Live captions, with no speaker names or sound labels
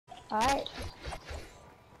Alright.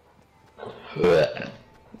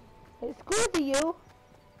 Excuse you.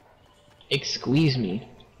 Excuse me.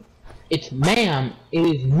 It's ma'am. It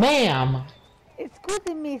is ma'am.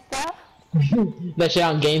 Excuse me, sir. That shit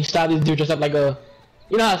on GameStop, this dude dressed up like a...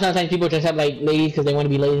 You know how sometimes people dress up like ladies because they want to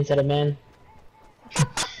be ladies instead of men? This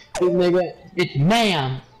nigga, it's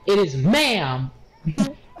ma'am. It is ma'am. This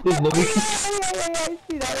nigga. I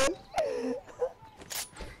see that one.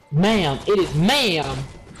 Ma'am, it is ma'am.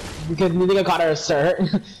 Because the nigga called her a sir.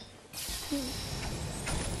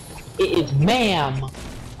 It is ma'am.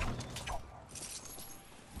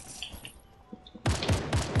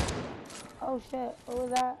 Oh shit, what was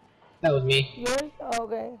that? That was me. Yours? Oh,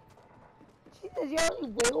 okay. Jesus, you're already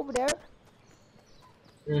way over there.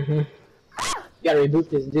 You gotta reboot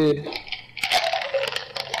this dude.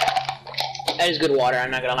 That is good water,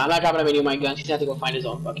 I'm not gonna lie. I'm not dropping him any of my guns, he's gonna have to go find his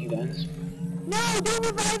own fucking guns. No, don't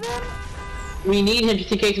revive him! We need him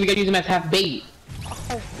just in case we gotta use him as half bait.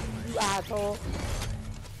 Oh, you asshole.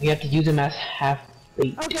 We have to use him as half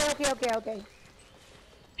bait. Okay.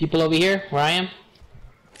 People over here, where I am?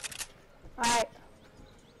 Alright.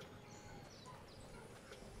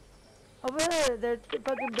 Over there, their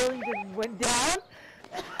fucking building just went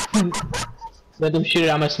down. Let them shoot it,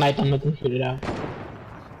 I'm gonna snipe them, let them shoot it out.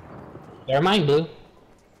 They're mine, Blue.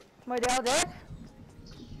 My dad there?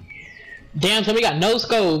 Damn, somebody got no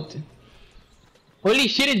scoped. Holy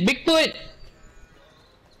shit, it's Bigfoot!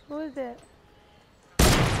 Who is it?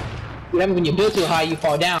 What happens when you build too high, you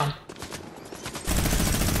fall down.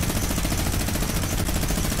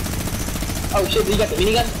 Oh shit, you got the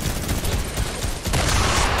minigun?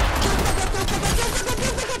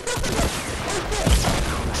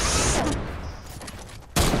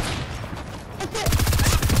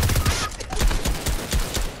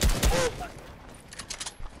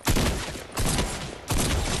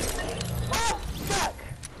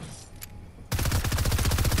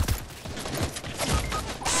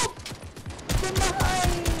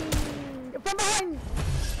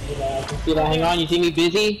 See that? Hang on, you see me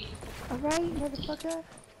busy? Alright, motherfucker.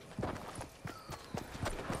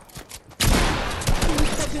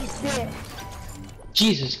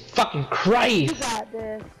 Jesus fucking Christ! You got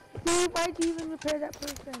this. Dude, why'd you even repair that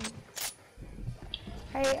person?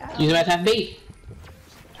 Hey, use him as half bait.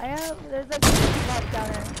 I have, there's like 50 bots down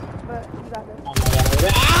there, but you got this. Oh my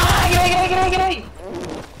god, ah! Get away!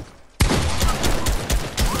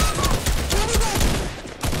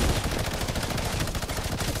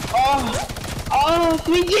 Oh,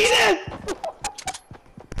 sweet Jesus!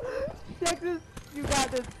 Texas, you got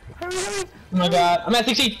this. Hurry. Oh my god, I'm at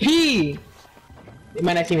 6 HP! They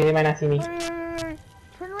might not see me, Hurry.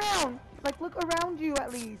 Turn around. Like, look around you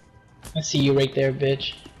at least. I see you right there,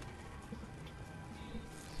 bitch.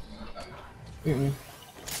 See?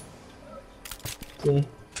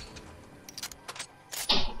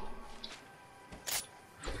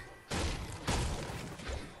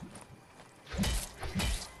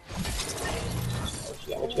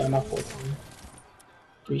 What you got on my 14?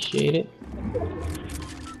 Appreciate it.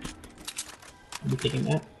 I'll be taking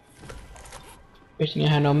that. Wishing I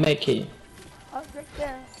had no med kit. Oh, right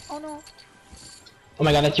there. Oh no. Oh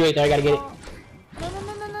my god, that's you right there, I gotta get it. No.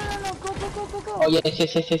 Go. Oh yes.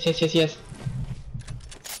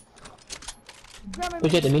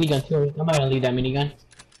 Where's the minigun too? I'm not gonna leave that minigun.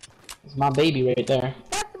 It's my baby right there.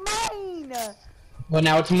 That's mine! Well,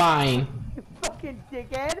 now it's mine. You fucking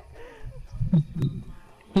dickhead.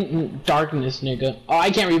 Darkness, nigga. Oh, I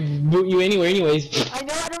can't reboot you anywhere anyways. I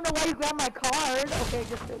know, I don't know why you grabbed my card. Okay,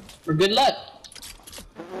 just to... For good luck.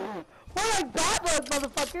 Well, like bad luck,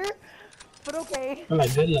 motherfucker. But okay. For my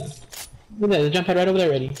good luck. Look at that, there's a jump pad right over there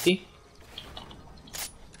already. See?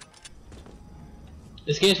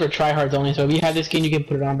 This game is for tryhards only, so if you have this game, you can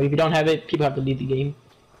put it on, but if you don't have it, people have to leave the game.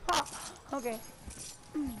 Huh. Okay.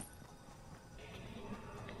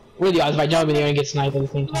 What are the odds if I jump in there and get sniped at the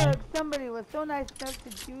same time? Look, somebody was so nice enough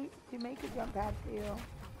to make a jump pad for you.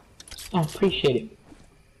 Oh, appreciate it.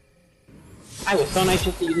 I was so nice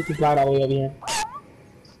just to use it to glide all the way over here.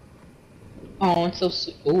 Oh, it's so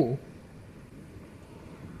sweet. Ooh.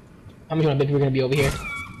 How much of a bitch we're gonna be over here?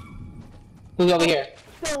 Who's over here?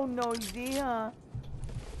 So noisy, huh?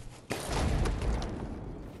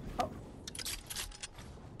 Oh.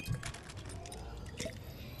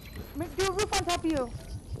 Do a roof on top of you.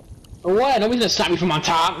 Or what? Nobody's gonna stop me from on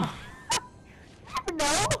top.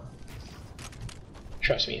 No.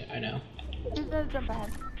 Trust me, I know. There's no jump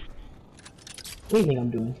pad. What do you think I'm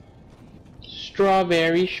doing?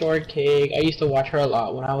 Strawberry shortcake. I used to watch her a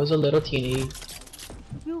lot when I was a little teenage.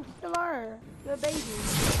 You still are. You're a baby.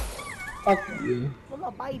 Fuck you. You're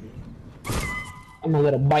a baby. I'm a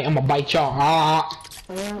little bite. I'm gonna bite y'all. Ah.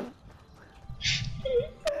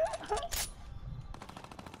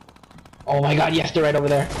 Oh my god, yes, they're right over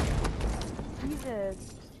there.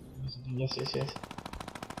 Jesus. Yes, yes, yes.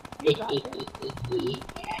 You got it.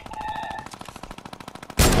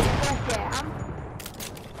 Damn.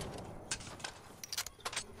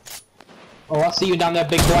 Oh, I'll see you down there,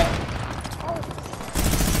 big boy.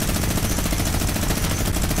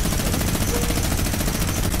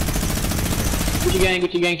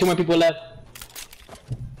 Gucci gang, 2 more people left.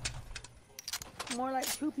 More like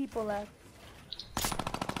 2 people left.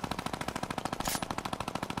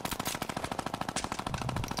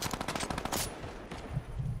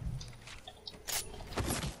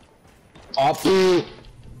 Up. Yes.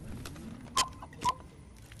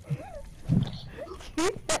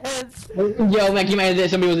 Yo, man, you might have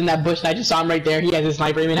somebody was in that bush and I just saw him right there. He has his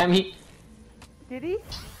sniper aiming at me. Did he?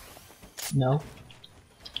 No.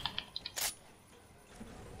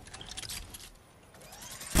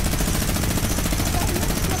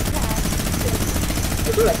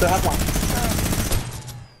 Dude, I still have one.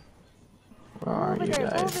 Where are you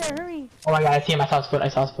guys? Over there, hurry. Oh my god, I see him. I saw his foot. I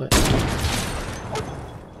saw his foot.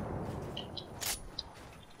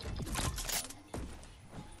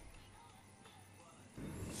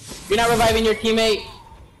 You're not reviving your teammate.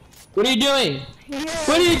 What are you doing? Yeah.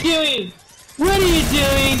 What are you doing? What are you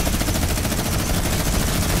doing?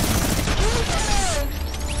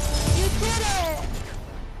 You did it!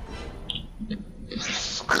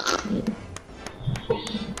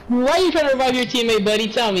 Why are you trying to revive your teammate, buddy?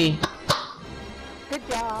 Tell me. Good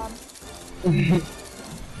job.